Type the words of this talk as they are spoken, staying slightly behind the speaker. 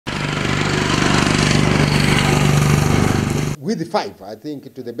With the 5, I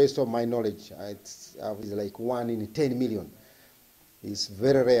think, to the best of my knowledge, it's like 1 in 10 million. It's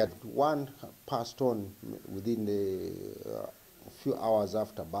very rare. One passed on within a few hours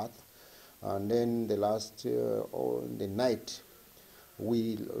after birth, and then the last the night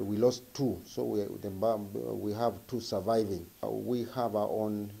we lost 2. So we have 2 surviving. We have our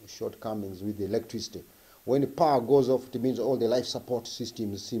own shortcomings with the electricity. When the power goes off, it means all the life support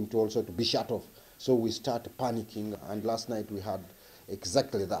systems seem to also to be shut off. So we start panicking, and last night we had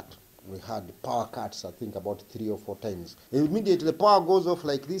exactly that. We had power cuts, I think, about 3 or 4 times. Immediately the power goes off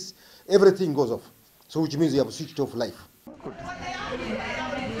like this, everything goes off. So which means you have switched off life.